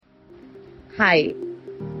Hi,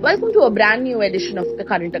 welcome to a brand new edition of the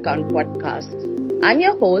Current Account Podcast. I'm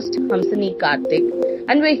your host, Hamsini Karthik,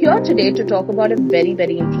 and we're here today to talk about a very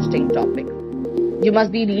interesting topic. You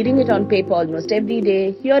must be reading it on paper almost every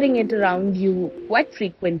day, hearing it around you quite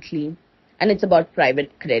frequently, and it's about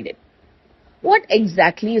private credit. What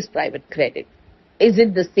exactly is private credit? Is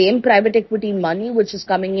it the same private equity money which is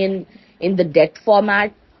coming in the debt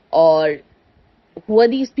format, or who are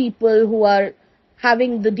these people who are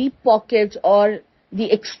having the deep pockets or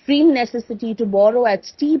the extreme necessity to borrow at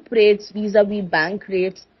steep rates vis-a-vis bank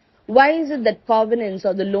rates? Why is it that covenants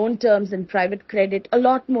or the loan terms in private credit a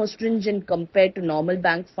lot more stringent compared to normal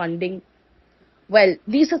bank funding? Well,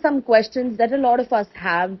 these are some questions that a lot of us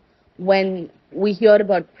have when we hear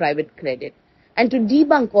about private credit. And to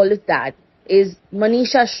debunk all of that is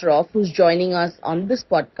Manisha Shroff, who's joining us on this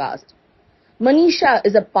podcast. Manisha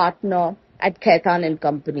is a partner at Khaitan and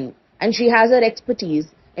Company, and she has her expertise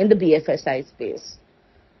in the BFSI space.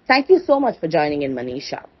 Thank you so much for joining in,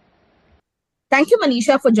 Manisha. Thank you,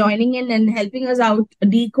 Manisha, for joining in and helping us out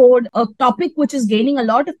decode a topic which is gaining a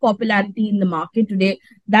lot of popularity in the market today,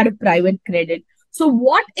 that of private credit. So,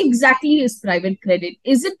 what exactly is private credit?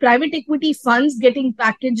 Is it private equity funds getting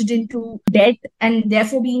packaged into debt and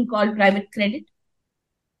therefore being called private credit?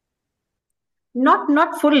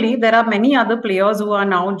 Not fully. There are many other players who are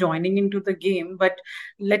now joining into the game. But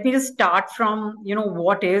let me just start from,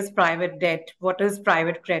 what is private debt? What is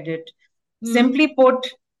private credit? Simply put,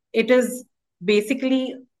 it is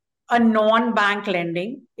basically a non-bank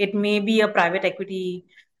lending. It may be a private equity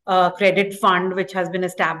credit fund which has been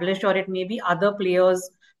established, or it may be other players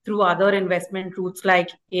through other investment routes like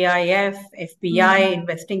AIF, FPI,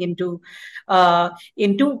 investing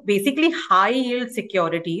into basically high yield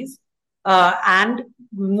securities and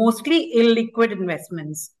mostly illiquid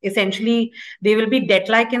investments. Essentially, they will be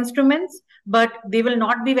debt-like instruments, but they will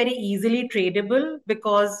not be very easily tradable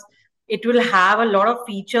because it will have a lot of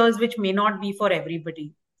features which may not be for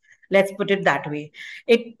everybody. Let's put it that way.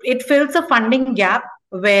 It fills a funding gap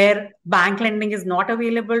where bank lending is not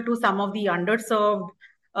available to some of the underserved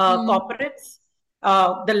corporates.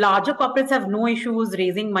 The larger corporates have no issues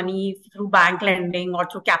raising money through bank lending or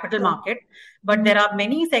through capital market, but there are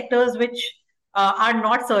many sectors which are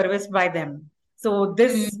not serviced by them. So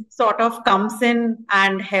this sort of comes in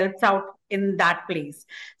and helps out in that place.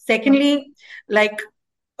 Secondly, like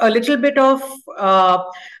a little bit of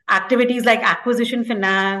activities like acquisition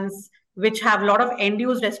finance, which have a lot of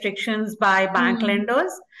end-use restrictions by bank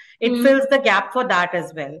lenders, it fills the gap for that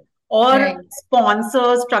as well. Or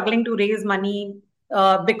sponsors struggling to raise money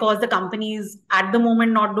because the company is at the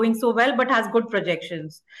moment not doing so well, but has good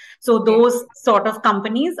projections. So those sort of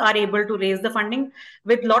companies are able to raise the funding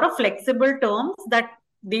with a lot of flexible terms that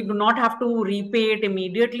they do not have to repay it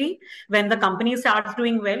immediately. When the company starts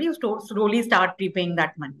doing well, you slowly start repaying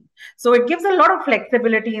that money. So it gives a lot of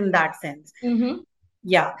flexibility in that sense.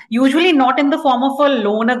 Yeah, usually not in the form of a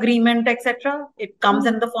loan agreement, etc. It comes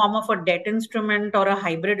in the form of a debt instrument or a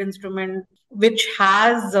hybrid instrument, which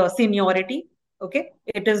has seniority. Okay,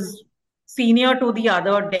 it is senior to the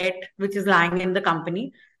other debt which is lying in the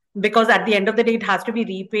company, because at the end of the day, it has to be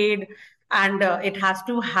repaid, and it has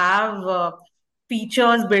to have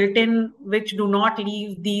features built in which do not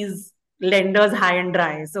leave these lenders high and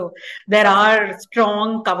dry. So there are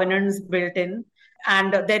strong covenants built in,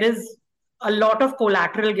 and there is a lot of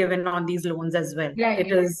collateral given on these loans as well.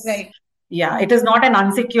 It is not an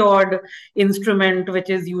unsecured instrument which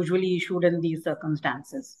is usually issued in these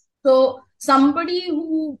circumstances. So somebody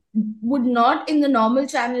who would not in the normal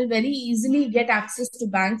channel very easily get access to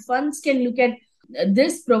bank funds can look at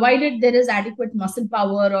this, provided there is adequate muscle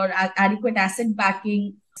power or adequate asset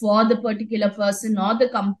backing for the particular person or the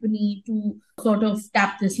company to sort of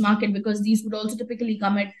tap this market, because these would also typically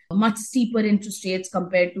come at much steeper interest rates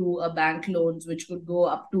compared to bank loans, which could go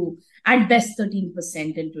up to at best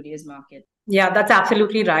 13% in today's market. Yeah, that's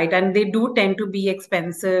absolutely right. And they do tend to be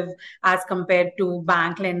expensive as compared to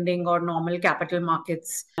bank lending or normal capital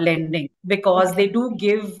markets lending, because they do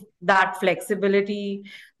give that flexibility.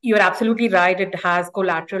 You're absolutely right. It has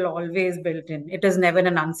collateral always built in. It is never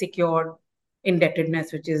an unsecured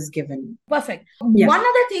indebtedness which is given. Perfect. One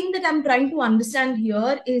other thing that I'm trying to understand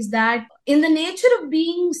here is that in the nature of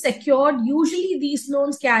being secured, usually these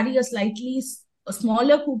loans carry a slightly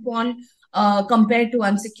smaller coupon compared to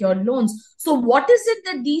unsecured loans. So what is it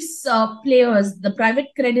that these players, the private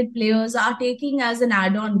credit players, are taking as an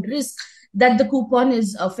add-on risk that the coupon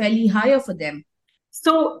is fairly higher for them?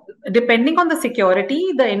 So depending on the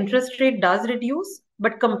security, the interest rate does reduce.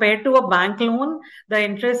 But compared to a bank loan, the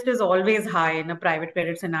interest is always high in a private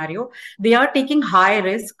credit scenario. They are taking high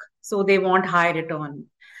risk, so they want high return.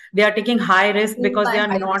 They are taking high risk because By they are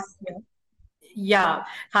high not, risk, yeah. yeah,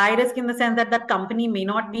 high risk in the sense that that company may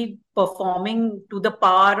not be performing to the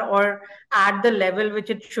par or at the level which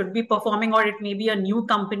it should be performing, or it may be a new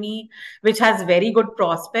company which has very good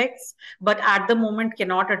prospects, but at the moment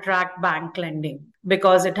cannot attract bank lending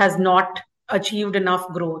because it has not achieved enough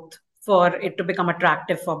growth for it to become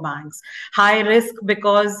attractive for banks. High risk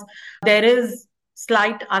because there is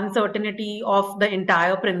slight uncertainty of the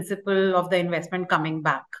entire principle of the investment coming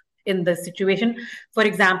back in this situation. For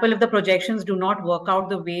example, if the projections do not work out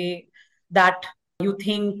the way that you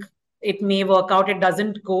think it may work out, it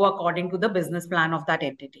doesn't go according to the business plan of that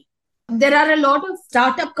entity. There are a lot of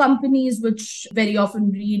startup companies which very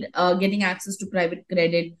often read getting access to private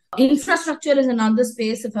credit. Infrastructure is another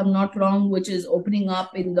space, if I'm not wrong, which is opening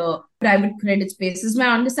up in the private credit space. Is my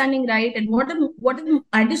understanding right? And what are the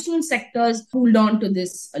additional sectors pulled on to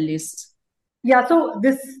this list? Yeah, so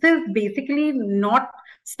this is basically not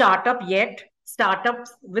startup yet.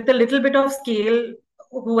 Startups with a little bit of scale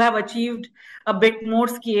who have achieved a bit more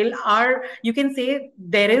scale are, you can say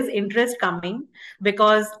there is interest coming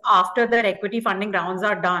because after their equity funding rounds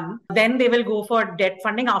are done, then they will go for debt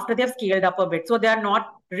funding after they have scaled up a bit. So they are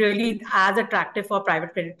not really as attractive for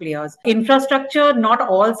private credit players. Infrastructure, not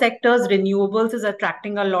all sectors, renewables is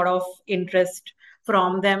attracting a lot of interest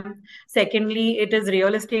from them. Secondly, it is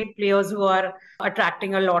real estate players who are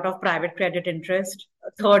attracting a lot of private credit interest.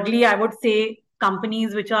 Thirdly, I would say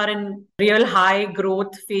companies which are in real high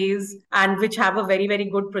growth phase and which have a very, very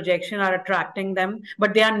good projection are attracting them,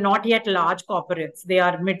 but they are not yet large corporates. They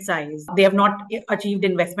are mid-size. They have not achieved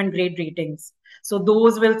investment grade ratings. So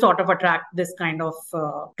those will sort of attract this kind of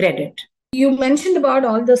credit. You mentioned about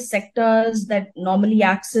all the sectors that normally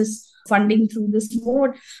access funding through this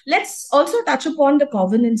mode. Let's also touch upon the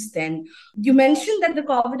covenants then. You mentioned that the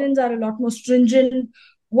covenants are a lot more stringent.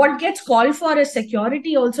 What gets called for as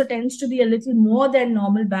security also tends to be a little more than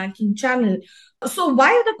normal banking channel. So why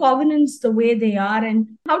are the covenants the way they are,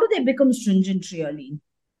 and how do they become stringent really?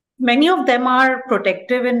 Many of them are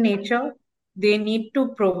protective in nature. They need to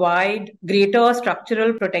provide greater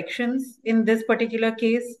structural protections in this particular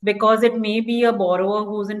case because it may be a borrower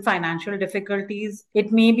who's in financial difficulties.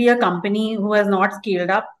 It may be a company who has not scaled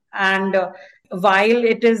up. And while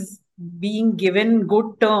it is being given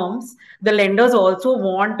good terms, the lenders also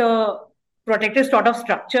want a protective sort of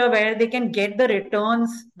structure where they can get the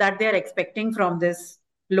returns that they're expecting from this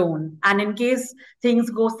loan. And in case things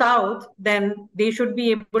go south, then they should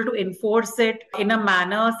be able to enforce it in a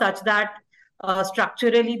manner such that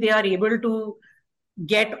structurally they are able to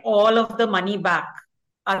get all of the money back.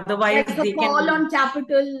 Otherwise, Like a they call can. on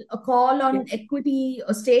capital, a call on equity,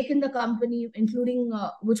 a stake in the company, including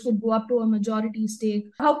which could go up to a majority stake.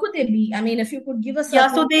 How could they be? I mean, if you could give us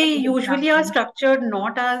Yeah, a so they concrete usually are example. structured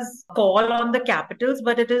not as call on the capitals,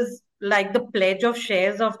 but it is like the pledge of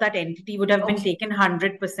shares of that entity would have been Okay. taken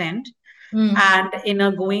 100%. Mm. And in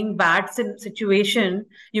a going bad situation,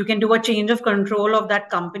 you can do a change of control of that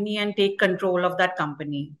company and take control of that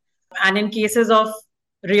company. And in cases of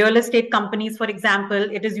real estate companies, for example,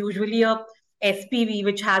 it is usually a SPV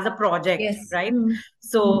which has a project, Yes. right? Mm.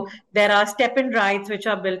 So there are step-in rights which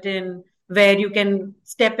are built in where you can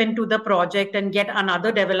step into the project and get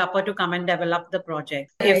another developer to come and develop the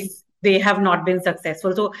project Right. if they have not been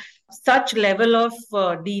successful. So such level of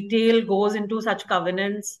detail goes into such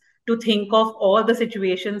covenants to think of all the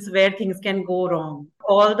situations where things can go wrong.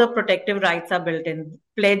 All the protective rights are built in.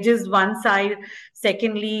 Pledges one side,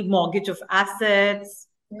 secondly, mortgage of assets,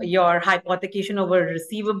 your hypothecation over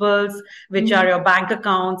receivables, which are your bank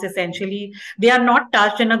accounts, essentially. They are not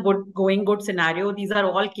touched in a good scenario. These are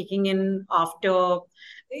all kicking in after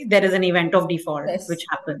there is an event of default, Yes. which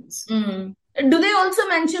happens. Mm. Do they also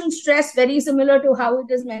mention stress very similar to how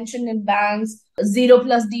it is mentioned in banks,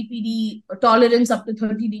 0+ DPD, tolerance up to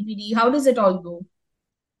 30 DPD? How does it all go?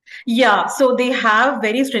 Yeah, so they have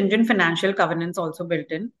very stringent financial covenants also built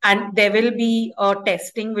in, and there will be a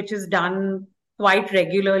testing which is done quite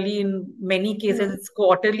regularly. In many cases, it's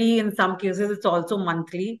quarterly. In some cases, it's also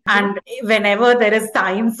monthly. And whenever there is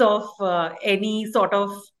signs of any sort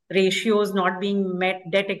of ratios not being met,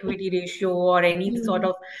 debt equity ratio or any sort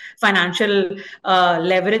of financial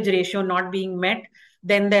leverage ratio not being met,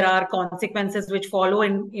 then there are consequences which follow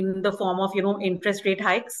in the form of, interest rate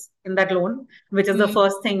hikes in that loan, which is the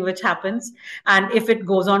first thing which happens. And if it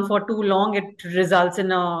goes on for too long, it results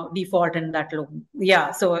in a default in that loan.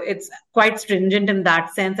 Yeah, so it's quite stringent in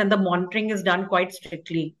that sense. And the monitoring is done quite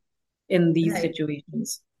strictly in these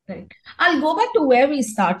situations. Right. I'll go back to where we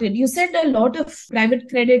started. You said a lot of private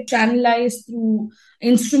credit channelized through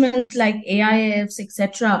instruments like AIFs,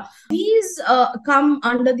 etc. These come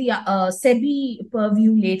under the SEBI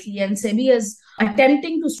purview lately, and SEBI is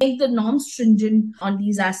attempting to make the norms stringent on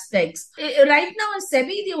these aspects. Right now, is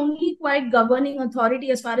SEBI the only quite governing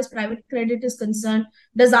authority as far as private credit is concerned?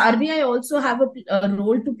 Does the RBI also have a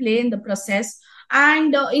role to play in the process?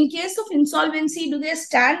 And in case of insolvency, do they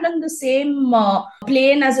stand on the same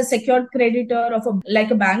plane as a secured creditor of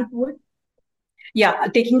like a bank would? Yeah,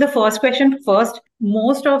 taking the first question first,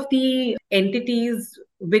 most of the entities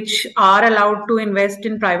which are allowed to invest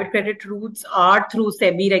in private credit routes are through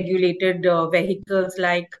SEBI regulated vehicles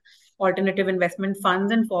like alternative investment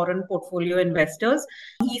funds and foreign portfolio investors.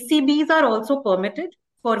 ECBs are also permitted,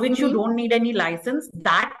 for which you don't need any license.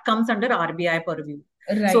 That comes under RBI purview.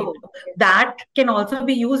 Right. So that can also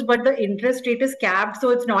be used, but the interest rate is capped, so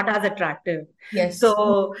it's not as attractive. Yes.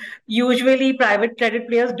 So usually private credit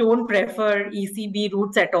players don't prefer ECB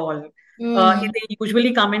routes at all. They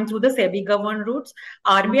usually come in through the SEBI governed routes.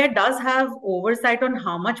 RBI does have oversight on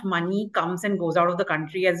how much money comes and goes out of the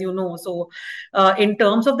country, as you know. So in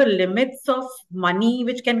terms of the limits of money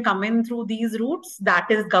which can come in through these routes,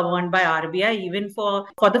 that is governed by RBI, even for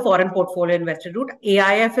the foreign portfolio investor route.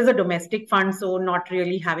 AIF is a domestic fund, so not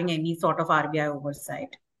really having any sort of RBI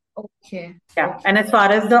oversight. Okay. Yeah. Okay. And as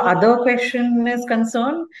far as the other question is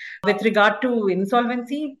concerned, with regard to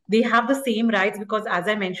insolvency, they have the same rights because, as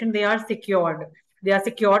I mentioned, they are secured. They are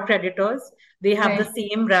secured creditors. They have the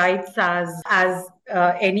same rights as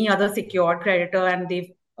any other secured creditor, and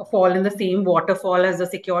they fall in the same waterfall as the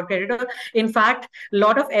secured creditor. In fact, a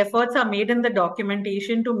lot of efforts are made in the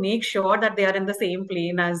documentation to make sure that they are in the same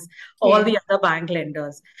plane as all the other bank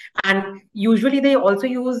lenders. And usually they also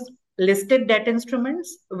use listed debt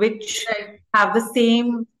instruments, which have the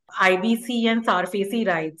same IBC and SARFAESI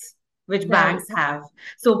rights which banks have.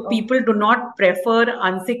 So people do not prefer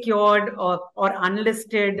unsecured or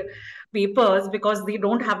unlisted papers because they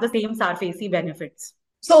don't have the same SARFAESI benefits.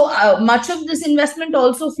 So much of this investment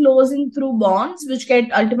also flows in through bonds, which get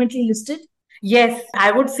ultimately listed? Yes,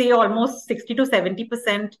 I would say almost 60 to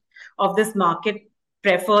 70% of this market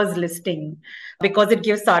prefers listing because it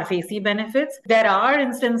gives SARFAESI benefits. There are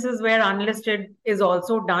instances where unlisted is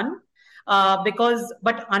also done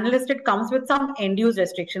but unlisted comes with some end-use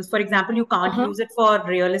restrictions. For example, you can't use it for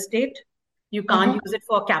real estate. You can't use it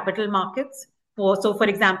for capital markets. So, for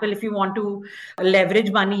example, if you want to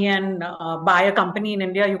leverage money and buy a company in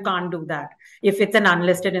India, you can't do that if it's an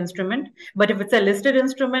unlisted instrument. But if it's a listed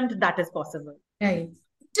instrument, that is possible. Right.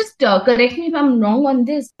 Just correct me if I'm wrong on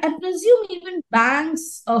this. I presume even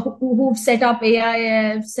banks who've set up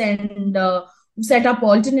AIFs and set up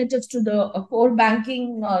alternatives to the core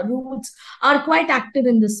banking routes are quite active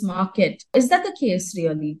in this market. Is that the case,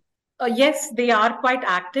 really? Yes, they are quite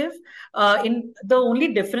active. In the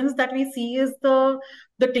only difference that we see is the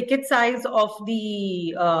ticket size of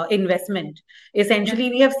the investment. Essentially,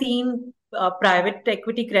 we have seen private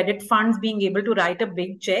equity credit funds being able to write a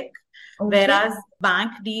big check, whereas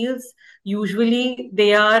bank deals usually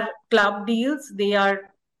they are club deals. They are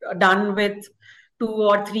done with 2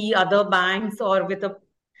 or 3 other banks or with a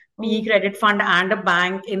PE credit fund and a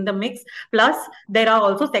bank in the mix. Plus, there are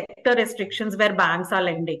also sector restrictions where banks are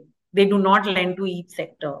lending. They do not lend to each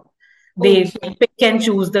sector. They pick and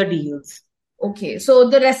choose the deals. Okay, so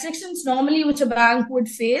the restrictions normally which a bank would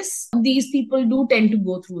face, these people do tend to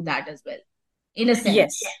go through that as well, in a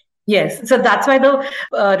sense. Yes. So that's why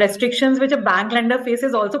the restrictions which a bank lender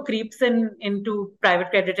faces also creeps into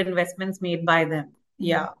private credit investments made by them.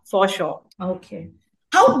 Yeah, for sure. Okay.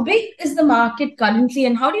 How big is the market currently,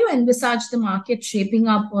 and how do you envisage the market shaping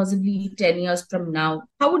up possibly 10 years from now?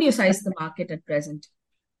 How would you size the market at present?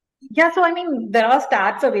 Yeah, so I mean, there are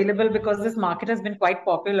stats available because this market has been quite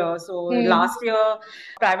popular. So last year,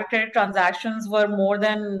 private credit transactions were more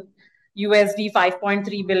than USD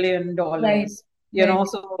 $5.3 billion. Right. You know,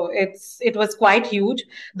 so it was quite huge.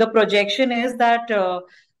 The projection is that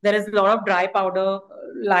there is a lot of dry powder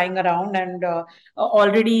lying around, and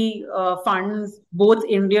already funds, both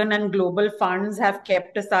Indian and global funds, have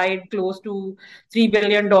kept aside close to $3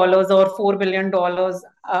 billion or $4 billion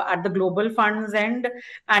at the global funds end,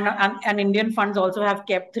 and Indian funds also have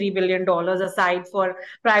kept $3 billion aside for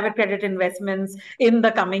private credit investments in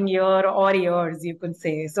the coming year or years, you could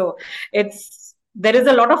say. So it's There is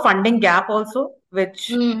a lot of funding gap also, which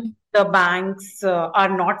the banks are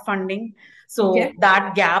not funding. So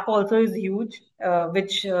that gap also is huge,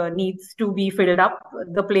 which needs to be filled up.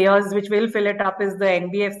 The players which will fill it up is the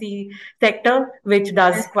NBFC sector, which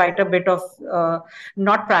does quite a bit of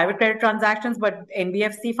not private credit transactions, but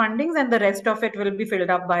NBFC fundings, and the rest of it will be filled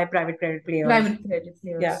up by private credit players. Private credit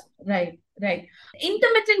players. Yeah. Right.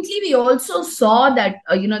 Intermittently, we also saw that,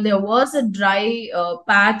 there was a dry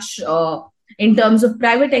patch in terms of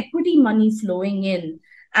private equity money flowing in.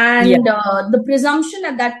 And the presumption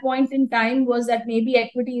at that point in time was that maybe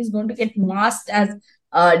equity is going to get masked as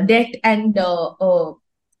debt and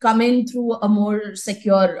come in through a more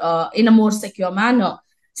secure, in a more secure manner.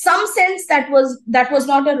 Some sense that was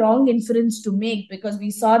not a wrong inference to make, because we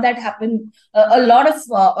saw that happen. A lot of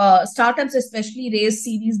startups, especially, raise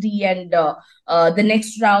Series D and the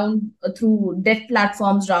next round through debt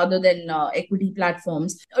platforms rather than equity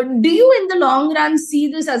platforms. Do you, in the long run, see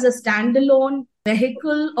this as a standalone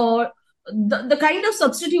vehicle, or the kind of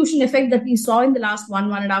substitution effect that we saw in the last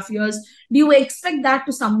 1.5 years? Do you expect that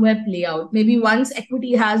to somewhere play out? Maybe once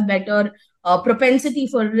equity has better propensity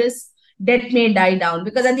for risk, debt may die down,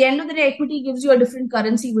 because at the end of the day, equity gives you a different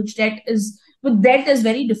currency, which debt is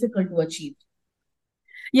very difficult to achieve.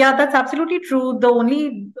 Yeah, that's absolutely true. The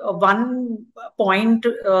only one point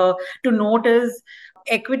to note is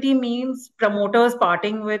equity means promoters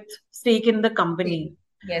parting with stake in the company.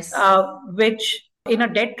 Yes. Which in a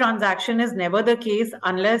debt transaction is never the case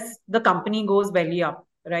unless the company goes belly up,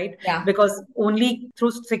 right? Yeah. Because only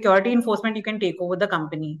through security enforcement you can take over the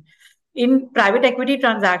company. In private equity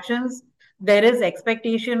transactions, there is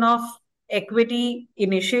expectation of equity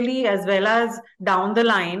initially as well as down the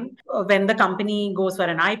line. When the company goes for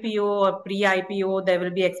an IPO or pre-IPO, there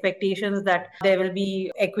will be expectations that there will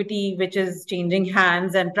be equity which is changing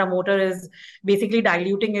hands and promoter is basically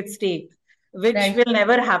diluting its stake, which will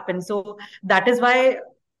never happen. So that is why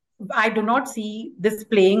I do not see this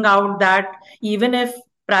playing out, that even if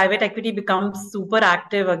private equity becomes super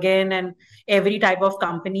active again and every type of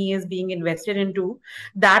company is being invested into,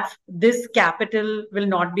 that this capital will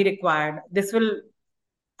not be required. This will,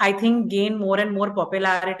 I think, gain more and more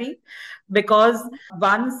popularity, because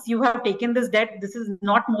once you have taken this debt, this is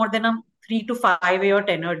not more than a 3 to 5 year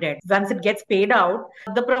tenor debt. Once it gets paid out,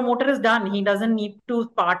 the promoter is done. He doesn't need to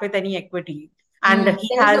part with any equity. And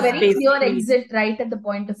he has a very clear exit right at the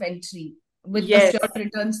point of entry with assured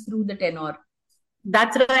returns through the tenor.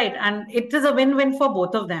 That's right. And it is a win-win for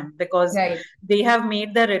both of them, because they have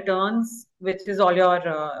made their returns, which is all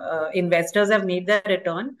your investors have made their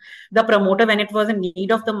return. The promoter, when it was in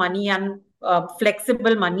need of the money and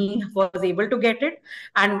flexible money, was able to get it.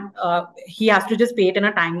 And he has to just pay it in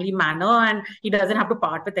a timely manner, and he doesn't have to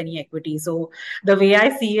part with any equity. So the way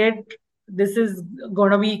I see it, this is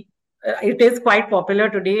going to be it is quite popular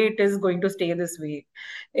today. It is going to stay this way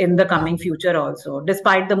in the coming future also,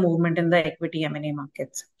 despite the movement in the equity M&A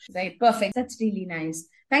markets. Right. Perfect. That's really nice.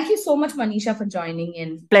 Thank you so much, Manisha, for joining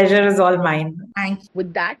in. Pleasure is all mine. Thank you.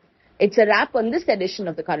 With that, it's a wrap on this edition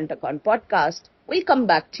of the Current Account Podcast. We'll come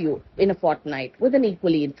back to you in a fortnight with an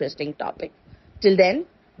equally interesting topic. Till then,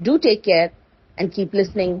 do take care and keep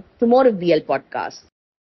listening to more of VL Podcasts.